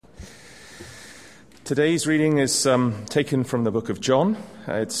Today's reading is taken from the book of John.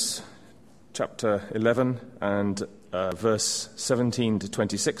 It's chapter 11 and verse 17 to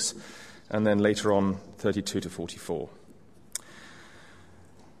 26, and then later on 32 to 44.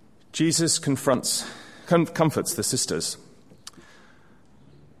 Jesus comforts the sisters.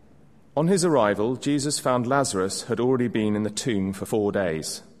 On his arrival, Jesus found Lazarus had already been in the tomb for 4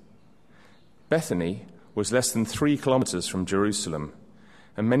 days. Bethany was less than 3 kilometers from Jerusalem,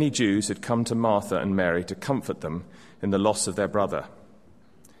 and many Jews had come to Martha and Mary to comfort them in the loss of their brother.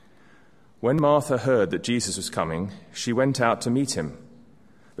 When Martha heard that Jesus was coming, she went out to meet him,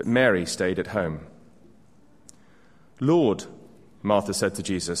 but Mary stayed at home. "Lord," Martha said to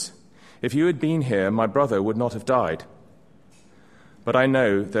Jesus, "if you had been here, my brother would not have died. But I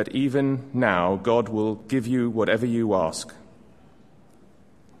know that even now God will give you whatever you ask."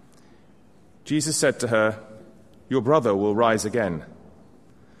 Jesus said to her, "Your brother will rise again."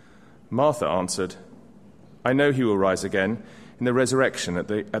 Martha answered, "I know he will rise again in the resurrection at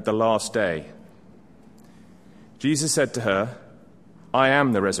the last day." Jesus said to her, "I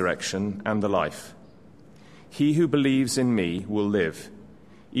am the resurrection and the life. He who believes in me will live,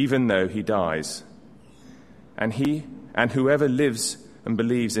 even though he dies. And whoever lives and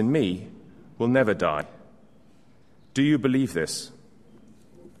believes in me will never die. Do you believe this?"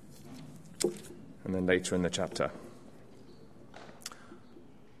 And then later in the chapter.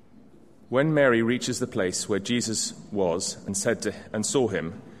 When Mary reaches the place where Jesus was and saw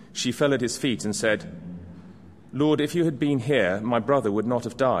him, she fell at his feet and said, "Lord, if you had been here, my brother would not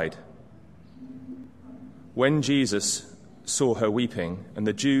have died." When Jesus saw her weeping, and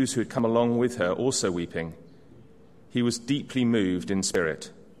the Jews who had come along with her also weeping, he was deeply moved in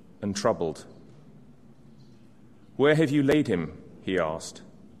spirit and troubled. "Where have you laid him?" he asked.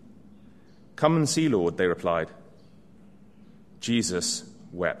 "Come and see, Lord," they replied. Jesus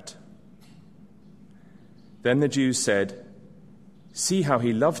wept. Then the Jews said, "See how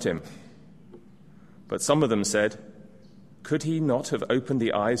he loved him." But some of them said, Could he who opened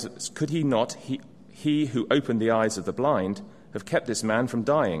the eyes of the blind, have kept this man from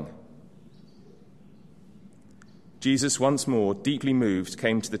dying?" Jesus, once more, deeply moved,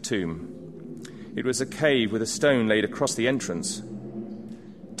 came to the tomb. It was a cave with a stone laid across the entrance.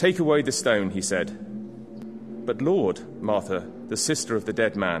 "Take away the stone," he said. "But Lord," Martha, the sister of the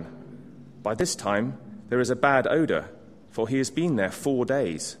dead man, "by this time there is a bad odor, for he has been there 4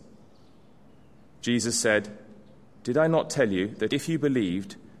 days." Jesus said, "Did I not tell you that if you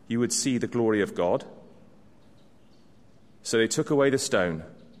believed, you would see the glory of God?" So they took away the stone.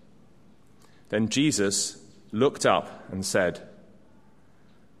 Then Jesus looked up and said,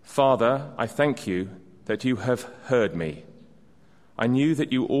 "Father, I thank you that you have heard me. I knew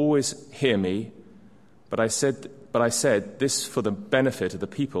that you always hear me, but I said this for the benefit of the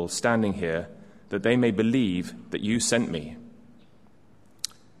people standing here, that they may believe that you sent me."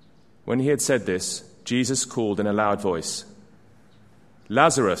 When he had said this, Jesus called in a loud voice,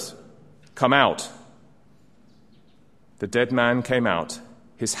 "Lazarus, come out." The dead man came out,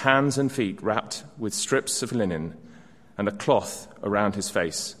 his hands and feet wrapped with strips of linen and a cloth around his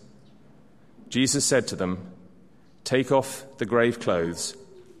face. Jesus said to them, "Take off the grave clothes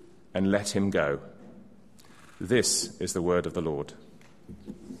and let him go." This is the word of the Lord.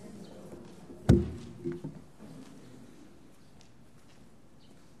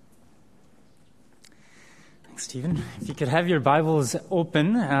 Thanks, Stephen. If you could have your Bibles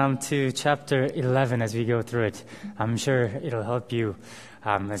open to chapter 11 as we go through it. I'm sure it'll help you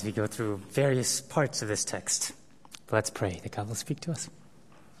as we go through various parts of this text. Let's pray that God will speak to us.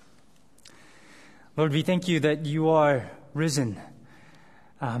 Lord, we thank you that you are risen,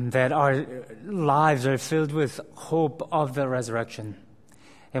 that our lives are filled with hope of the resurrection.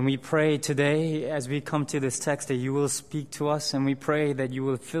 And we pray today, as we come to this text, that you will speak to us, and we pray that you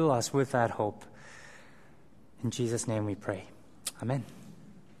will fill us with that hope. In Jesus' name we pray. Amen.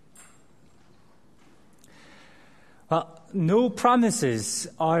 Well, no promises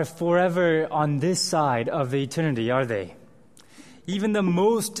are forever on this side of the eternity, are they? Even the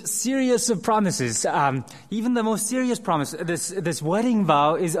most serious of promises, this wedding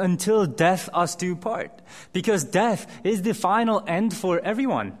vow is until death us do part. Because death is the final end for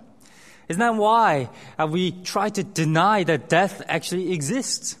everyone. Isn't that why we try to deny that death actually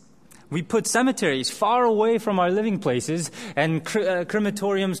exists? We put cemeteries far away from our living places and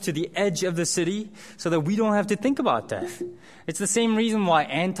crematoriums to the edge of the city so that we don't have to think about death. It's the same reason why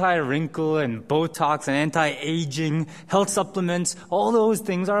anti-wrinkle and Botox and anti-aging, health supplements, all those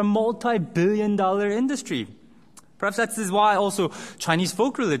things are a multi-billion-dollar industry. Perhaps that is why also Chinese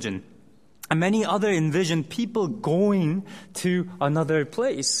folk religion and many other envision people going to another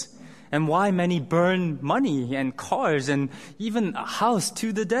place. and why many burn money and cars and even a house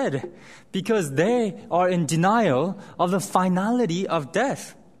to the dead. Because they are in denial of the finality of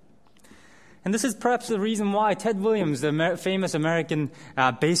death. And this is perhaps the reason why Ted Williams, the famous American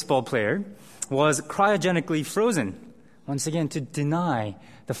baseball player, was cryogenically frozen. Once again, to deny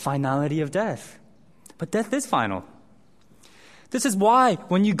the finality of death. But death is final. This is why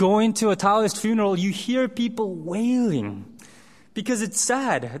when you go into a Taoist funeral, you hear people wailing. Because it's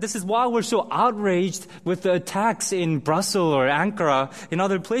sad. This is why we're so outraged with the attacks in Brussels or Ankara, in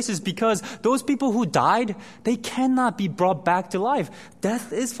other places, because those people who died, they cannot be brought back to life.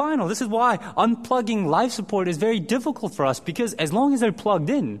 Death is final. This is why unplugging life support is very difficult for us, because as long as they're plugged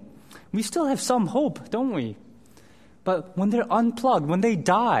in, we still have some hope, don't we? But when they're unplugged, when they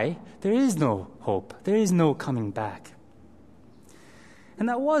die, there is no hope. There is no coming back. And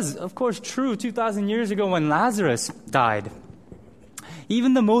that was, of course, true 2,000 years ago when Lazarus died.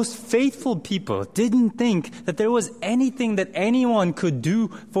 Even the most faithful people didn't think that there was anything that anyone could do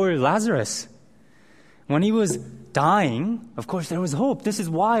for Lazarus. When he was dying, of course, there was hope. This is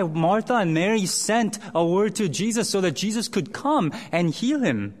why Martha and Mary sent a word to Jesus so that Jesus could come and heal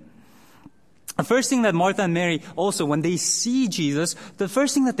him. The first thing that Martha and Mary also, when they see Jesus, the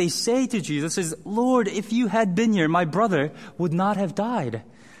first thing that they say to Jesus is, Lord, if you had been here, my brother would not have died.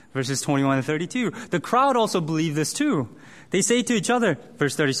 Verses 21 and 32. The crowd also believed this too. They say to each other,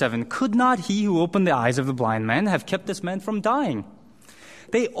 verse 37, could not he who opened the eyes of the blind man have kept this man from dying?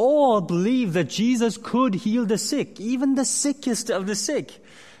 They all believed that Jesus could heal the sick, even the sickest of the sick.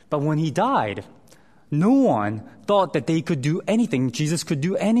 But when he died, no one thought that they could do anything, Jesus could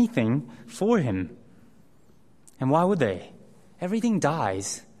do anything for him. And why would they? Everything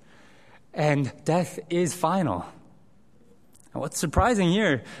dies, and death is final. And what's surprising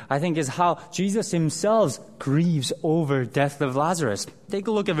here, I think, is how Jesus himself grieves over death of Lazarus. Take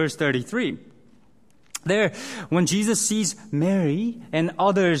a look at verse 33. There, when Jesus sees Mary and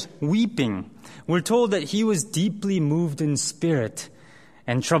others weeping, we're told that he was deeply moved in spirit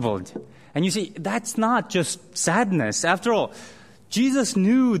and troubled. And you see, that's not just sadness. After all, Jesus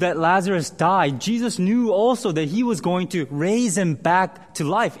knew that Lazarus died. Jesus knew also that he was going to raise him back to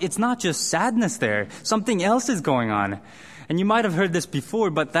life. It's not just sadness there. Something else is going on. And you might have heard this before,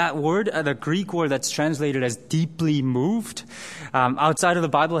 but that word, the Greek word that's translated as deeply moved, outside of the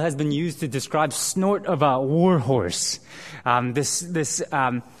Bible has been used to describe snort of a war horse. This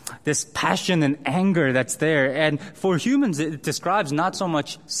passion and anger that's there. And for humans, it describes not so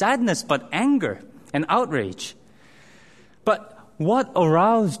much sadness, but anger and outrage. But what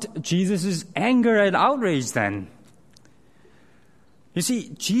aroused Jesus' anger and outrage then? You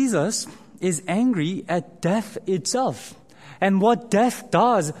see, Jesus is angry at death itself. And what death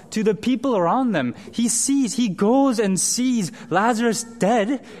does to the people around them. He goes and sees Lazarus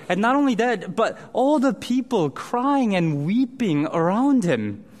dead, and not only dead, but all the people crying and weeping around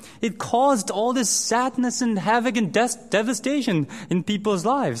him. It caused all this sadness and havoc and devastation in people's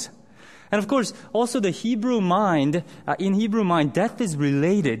lives. And of course, also the Hebrew mind, in Hebrew mind, death is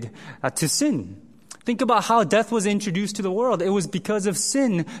related to sin. Think about how death was introduced to the world. It was because of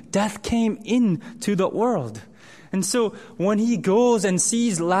sin, death came into the world. And so when he goes and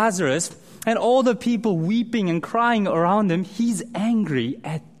sees Lazarus and all the people weeping and crying around him, he's angry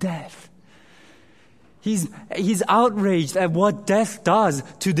at death. He's outraged at what death does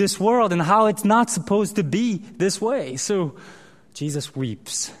to this world and how it's not supposed to be this way. So Jesus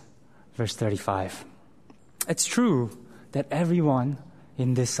weeps. Verse 35. It's true that everyone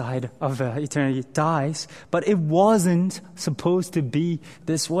in this side of eternity dies, but it wasn't supposed to be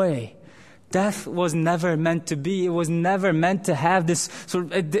this way. Death was never meant to be. It was never meant to have this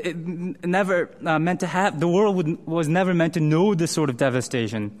sort of, the world was never meant to know this sort of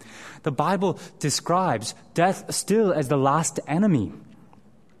devastation. The Bible describes death still as the last enemy.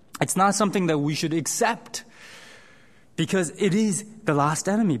 It's not something that we should accept because it is the last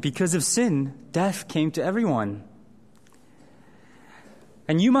enemy. Because of sin, death came to everyone.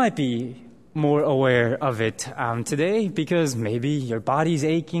 And you might be more aware of it today because maybe your body's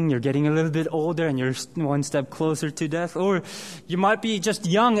aching, you're getting a little bit older and you're one step closer to death, or you might be just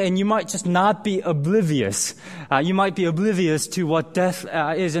young and you might just not be oblivious. You might be oblivious to what death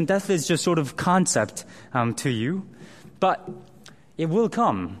is, and death is just sort of concept to you. But it will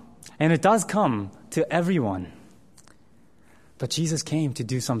come, and it does come to everyone. But Jesus came to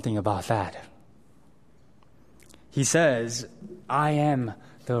do something about that. He says, I am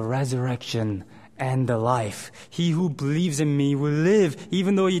the resurrection and the life. He who believes in me will live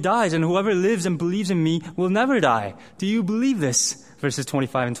even though he dies, and whoever lives and believes in me will never die. Do you believe this? Verses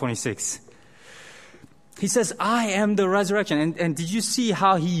 25 and 26. He says, I am the resurrection. And did you see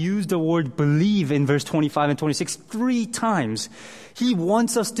how he used the word believe in verse 25 and 26 3 times? He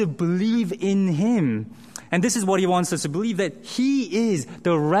wants us to believe in him. And this is what he wants us to believe, that he is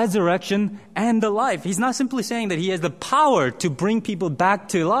the resurrection and the life. He's not simply saying that he has the power to bring people back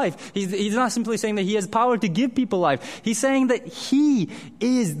to life. He's not simply saying that he has power to give people life. He's saying that he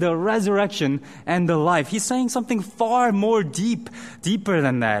is the resurrection and the life. He's saying something far more deeper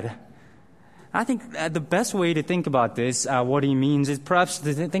than that. I think the best way to think about this, what he means, is perhaps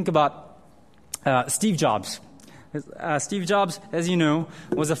to think about Steve Jobs. Steve Jobs, as you know,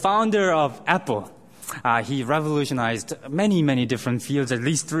 was a founder of Apple. He revolutionized many, many different fields, at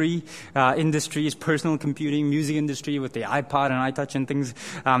least 3 industries: personal computing, music industry with the iPod and iTouch and things.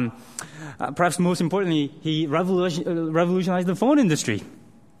 Perhaps most importantly, he revolutionized the phone industry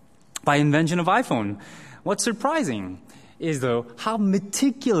by invention of iPhone. What's surprising is, though, how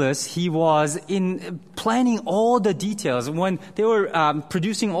meticulous he was in planning all the details. When they were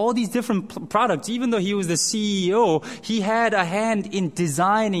producing all these different products, even though he was the CEO, he had a hand in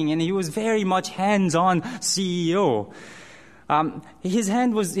designing, and he was very much hands-on CEO.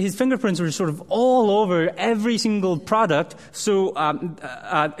 His fingerprints were sort of all over every single product, so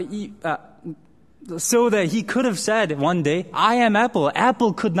that he could have said one day, I am Apple.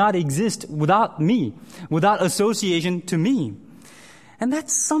 Apple could not exist without me, without association to me. And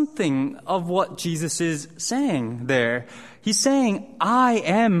that's something of what Jesus is saying there. He's saying, I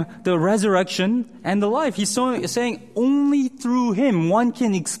am the resurrection and the life. He's saying only through him one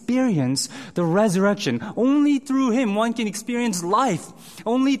can experience the resurrection. Only through him one can experience life.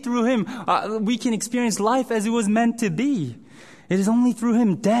 Only through him we can experience life as it was meant to be. It is only through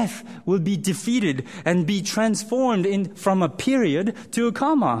him death will be defeated and be transformed from a period to a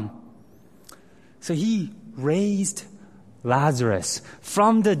comma. So he raised Lazarus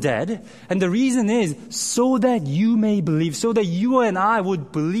from the dead. And the reason is so that you may believe, so that you and I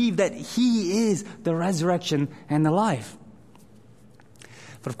would believe that he is the resurrection and the life.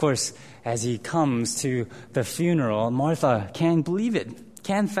 But of course, as he comes to the funeral, Martha can't believe it,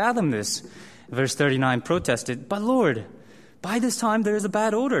 can't fathom this. Verse 39 protested, but Lord, by this time there is a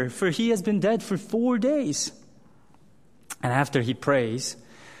bad odor, for he has been dead for 4 days. And after he prays,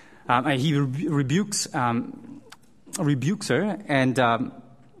 he rebukes her, and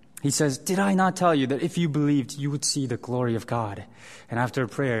he says, did I not tell you that if you believed, you would see the glory of God? And after a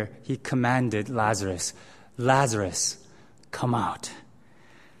prayer, he commanded Lazarus, come out.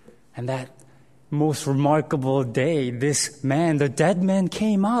 And that most remarkable day, this man, the dead man,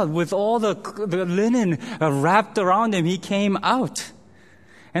 came out with all the linen wrapped around him. He came out.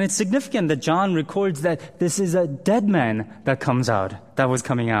 And it's significant that John records that this is a dead man that was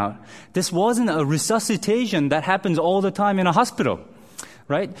coming out. This wasn't a resuscitation that happens all the time in a hospital,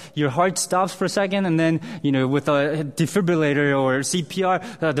 right? Your heart stops for a second, and then, with a defibrillator or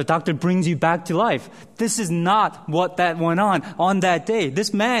CPR, the doctor brings you back to life. This is not what that went on that day.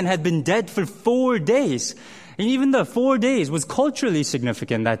 This man had been dead for 4 days. And even the 4 days was culturally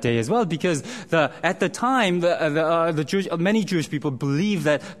significant that day as well, because at the time, many Jewish people believed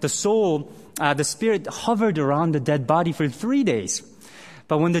that the soul, the spirit, hovered around the dead body for 3 days.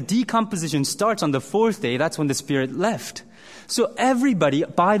 But when the decomposition starts on the 4th day, that's when the spirit left. So everybody,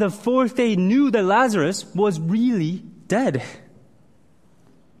 by the 4th day, knew that Lazarus was really dead.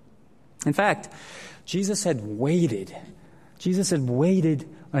 In fact, Jesus had waited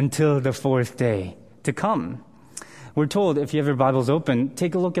until the 4th day to come. We're told, if you have your Bibles open,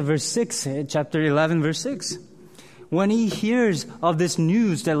 take a look at verse 6, chapter 11, verse 6. When he hears of this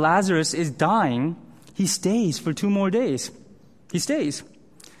news that Lazarus is dying, he stays for 2 more days. He stays.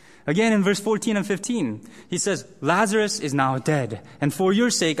 Again, in verse 14 and 15, he says, Lazarus is now dead, and for your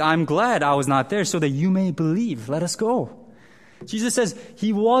sake I'm glad I was not there, so that you may believe. Let us go. Jesus says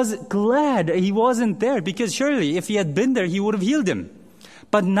he was glad he wasn't there, because surely if he had been there, he would have healed him.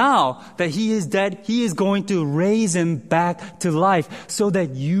 But now that he is dead, he is going to raise him back to life so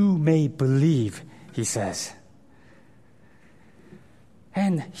that you may believe, he says.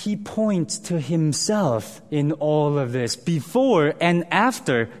 And he points to himself in all of this, before and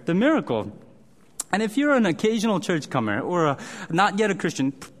after the miracle. And if you're an occasional churchcomer or not yet a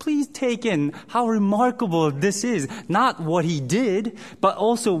Christian, please take in how remarkable this is. Not what he did, but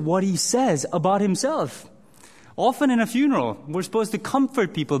also what he says about himself. Often in a funeral, we're supposed to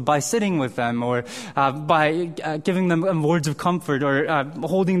comfort people by sitting with them or by giving them words of comfort or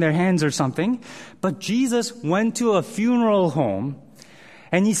holding their hands or something. But Jesus went to a funeral home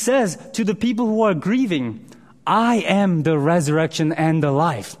and he says to the people who are grieving, I am the resurrection and the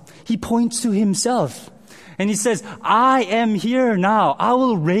life. He points to himself. And he says, I am here now. I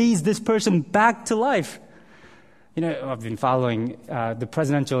will raise this person back to life. You know, I've been following the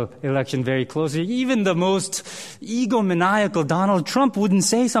presidential election very closely. Even the most egomaniacal Donald Trump wouldn't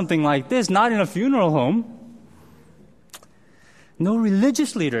say something like this, not in a funeral home. No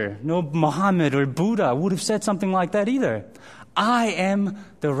religious leader, no Muhammad or Buddha would have said something like that either. I am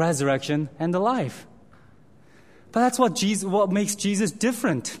the resurrection and the life. But that's what makes Jesus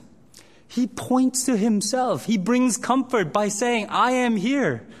different. He points to himself. He brings comfort by saying, I am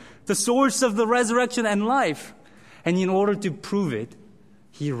here, the source of the resurrection and life. And in order to prove it,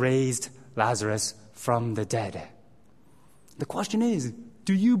 he raised Lazarus from the dead. The question is,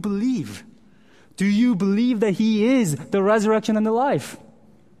 do you believe? Do you believe that he is the resurrection and the life?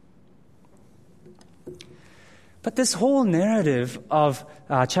 But this whole narrative of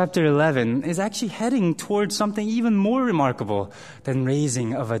chapter 11 is actually heading towards something even more remarkable than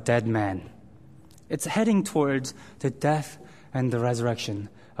raising of a dead man. It's heading towards the death and the resurrection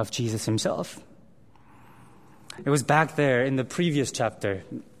of Jesus himself. It was back there in the previous chapter,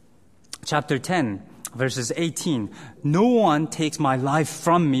 chapter 10, verses 18. No one takes my life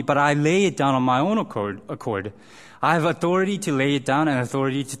from me, but I lay it down on my own accord. I have authority to lay it down and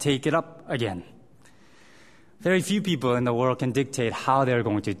authority to take it up again. Very few people in the world can dictate how they're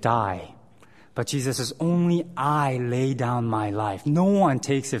going to die. But Jesus says, only I lay down my life. No one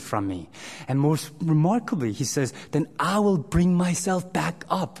takes it from me. And most remarkably, he says, then I will bring myself back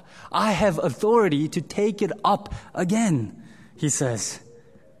up. I have authority to take it up again, he says.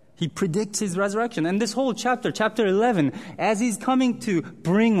 He predicts his resurrection. And this whole chapter, chapter 11, as he's coming to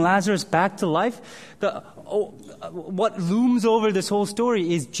bring Lazarus back to life, what looms over this whole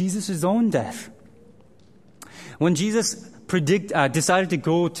story is Jesus' own death. When Jesus decided to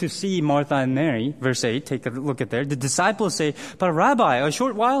go to see Martha and Mary, verse 8, take a look at there, the disciples say, but Rabbi, a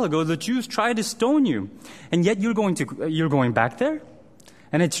short while ago the Jews tried to stone you, and yet you're going back there?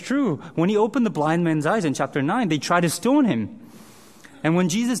 And it's true. When he opened the blind man's eyes in chapter 9, they tried to stone him. And when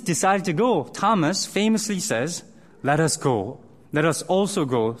Jesus decided to go, Thomas famously says, let us go. Let us also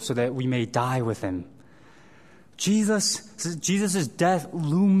go so that we may die with him. Jesus' death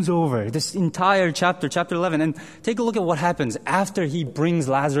looms over this entire chapter 11. And take a look at what happens after he brings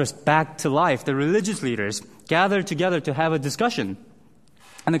Lazarus back to life. The religious leaders gather together to have a discussion.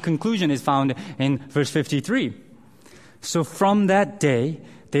 And the conclusion is found in verse 53. So from that day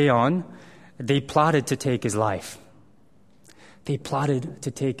on, they plotted to take his life. They plotted to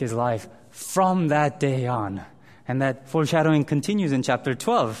take his life from that day on. And that foreshadowing continues in chapter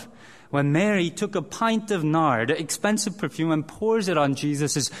 12. When Mary took a pint of nard, expensive perfume, and pours it on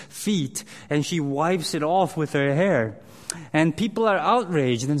Jesus' feet, and she wipes it off with her hair. And people are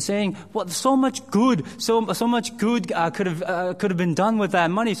outraged and saying, "What? So much good could have been done with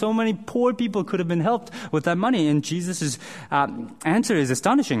that money. So many poor people could have been helped with that money." And Jesus' answer is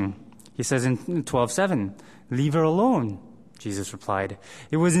astonishing. He says in 12:7, "Leave her alone." Jesus replied,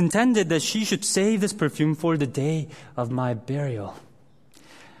 "It was intended that she should save this perfume for the day of my burial.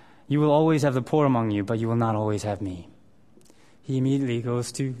 You will always have the poor among you, but you will not always have me." He immediately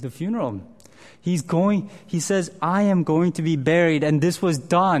goes to the funeral. He says, "I am going to be buried, and this was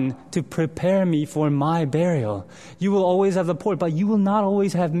done to prepare me for my burial. You will always have the poor, but you will not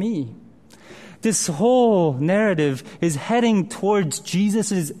always have me." This whole narrative is heading towards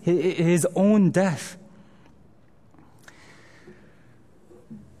Jesus' his own death.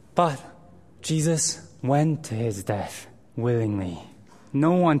 But Jesus went to his death willingly.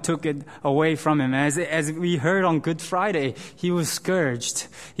 No one took it away from him. As we heard on Good Friday, he was scourged,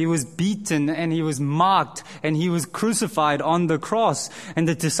 he was beaten, and he was mocked, and he was crucified on the cross. And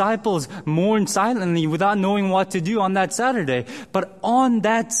the disciples mourned silently without knowing what to do on that Saturday. But on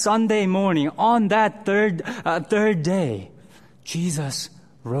that Sunday morning, on that third day, Jesus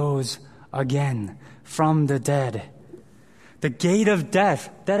rose again from the dead. The gate of death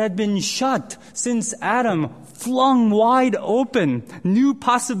that had been shut since Adam flung wide open. New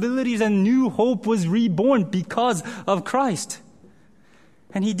possibilities and new hope was reborn because of Christ.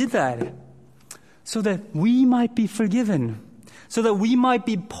 And he did that so that we might be forgiven, so that we might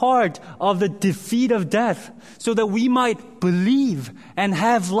be part of the defeat of death, so that we might believe and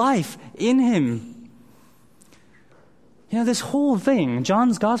have life in him. You know, this whole thing,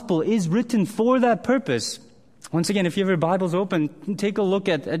 John's gospel, is written for that purpose. Once again, if you have your Bibles open, take a look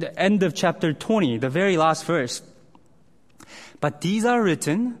at the end of chapter 20, the very last verse. But these are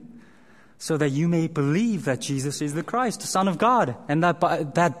written so that you may believe that Jesus is the Christ, the Son of God, and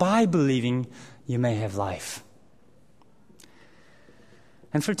that by believing you may have life.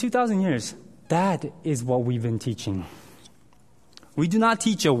 And for 2,000 years, that is what we've been teaching. We do not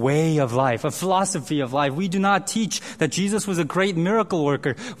teach a way of life, a philosophy of life. We do not teach that Jesus was a great miracle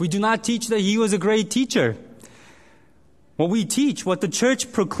worker. We do not teach that he was a great teacher. What we teach, what the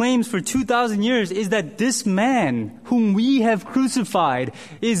church proclaims for 2,000 years, is that this man whom we have crucified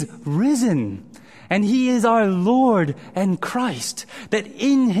is risen. And he is our Lord and Christ. That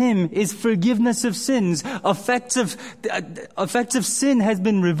in him is forgiveness of sins. Effects of sin has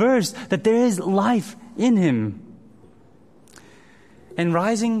been reversed. That there is life in him. And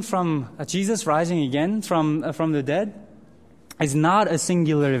Jesus rising again from the dead is not a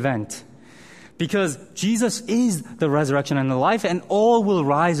singular event. Because Jesus is the resurrection and the life, and all will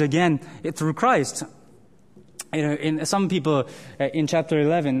rise again through Christ. Some people in chapter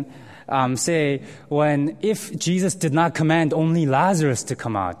 11 say, if Jesus did not command only Lazarus to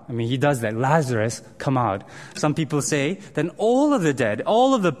come out, he does that, Lazarus, come out. Some people say, then all of the dead,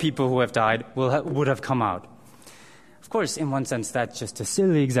 all of the people who have died would have come out. Of course, in one sense, that's just a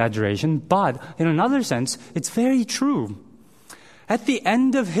silly exaggeration, but in another sense, it's very true. At the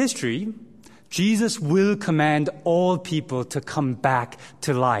end of history, Jesus will command all people to come back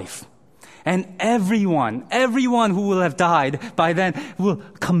to life. And everyone who will have died by then will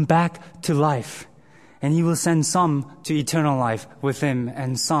come back to life. And he will send some to eternal life with him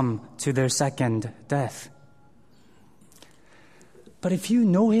and some to their second death. But if you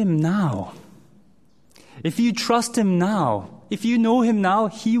know him now, if you trust him now, if you know him now,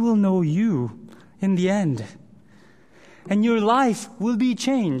 he will know you in the end. And your life will be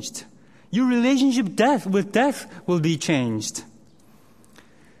changed. Your relationship with death will be changed.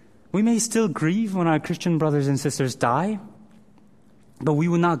 We may still grieve when our Christian brothers and sisters die, but we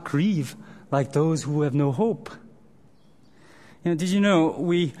will not grieve like those who have no hope. Did you know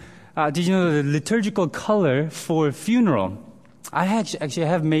the liturgical color for funeral? I actually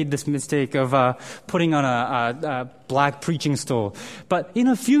have made this mistake of putting on a black preaching stole. But in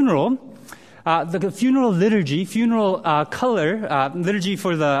a funeral, the funeral liturgy, color liturgy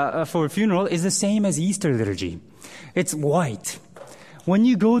for funeral is the same as Easter liturgy. It's white. When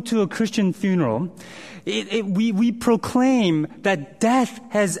you go to a Christian funeral, we proclaim that death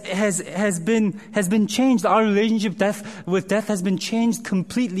has been changed. Our relationship with death has been changed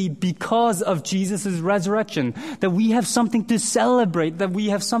completely because of Jesus' resurrection. That we have something to celebrate, that we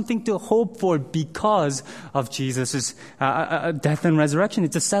have something to hope for because of Jesus' death and resurrection.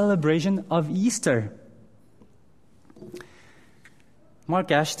 It's a celebration of Easter. Mark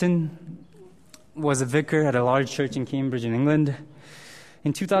Ashton was a vicar at a large church in Cambridge in England.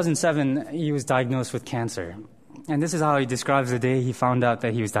 In 2007, he was diagnosed with cancer. And this is how he describes the day he found out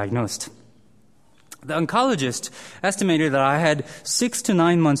that he was diagnosed. The oncologist estimated that I had 6 to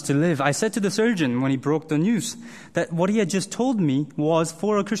 9 months to live. I said to the surgeon when he broke the news that what he had just told me was,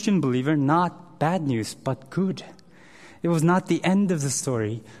 for a Christian believer, not bad news, but good. It was not the end of the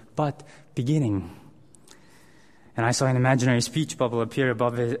story, but beginning. And I saw an imaginary speech bubble appear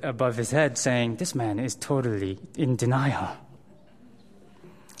above his head saying, this man is totally in denial.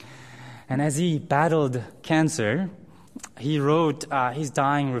 And as he battled cancer, he wrote his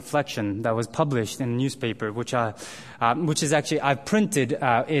dying reflection that was published in a newspaper, which is actually, I printed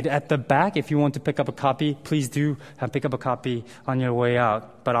it at the back. If you want to pick up a copy, please do pick up a copy on your way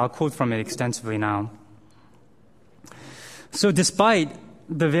out. But I'll quote from it extensively now. So despite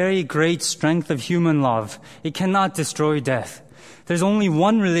the very great strength of human love, it cannot destroy death. There's only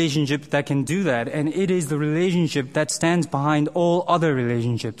one relationship that can do that, and it is the relationship that stands behind all other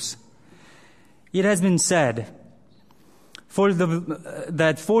relationships. It has been said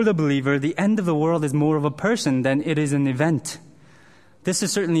that for the believer, the end of the world is more of a person than it is an event. This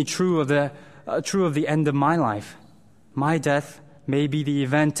is certainly true of the end of my life. My death may be the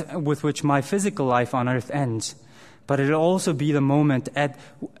event with which my physical life on earth ends, but it'll also be the moment at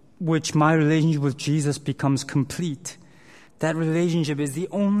which my relationship with Jesus becomes complete. That relationship is the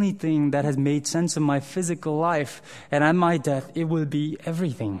only thing that has made sense of my physical life, and at my death, it will be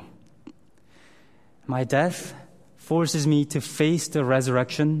everything. My death forces me to face the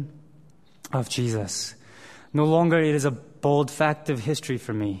resurrection of Jesus. No longer it is a bold fact of history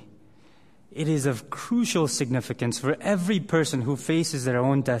for me. It is of crucial significance for every person who faces their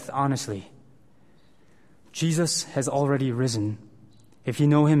own death honestly. Jesus has already risen. If you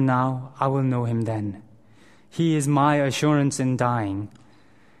know him now, I will know him then. He is my assurance in dying,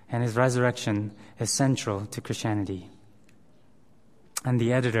 and his resurrection is central to Christianity. And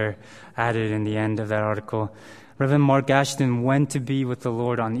the editor added in the end of that article, Reverend Mark Ashton went to be with the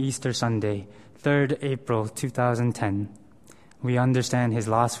Lord on Easter Sunday, 3rd April 2010. We understand his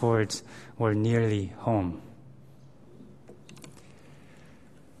last words were nearly home.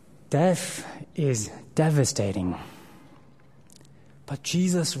 Death is devastating. But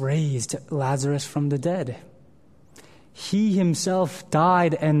Jesus raised Lazarus from the dead. He himself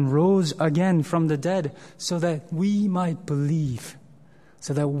died and rose again from the dead so that we might believe,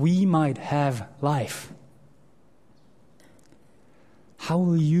 so that we might have life. How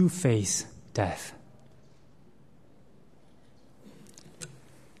will you face death?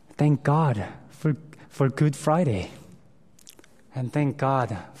 Thank God for Good Friday. And thank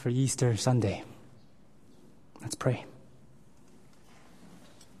God for Easter Sunday. Let's pray.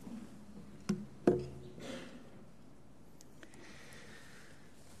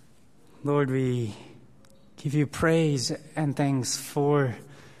 Lord, we give you praise and thanks for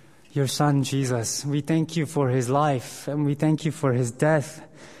your Son, Jesus. We thank you for his life, and we thank you for his death,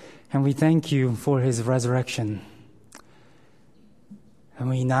 and we thank you for his resurrection. And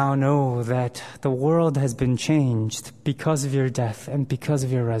we now know that the world has been changed because of your death and because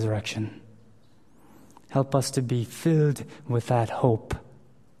of your resurrection. Help us to be filled with that hope.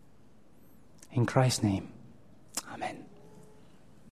 In Christ's name.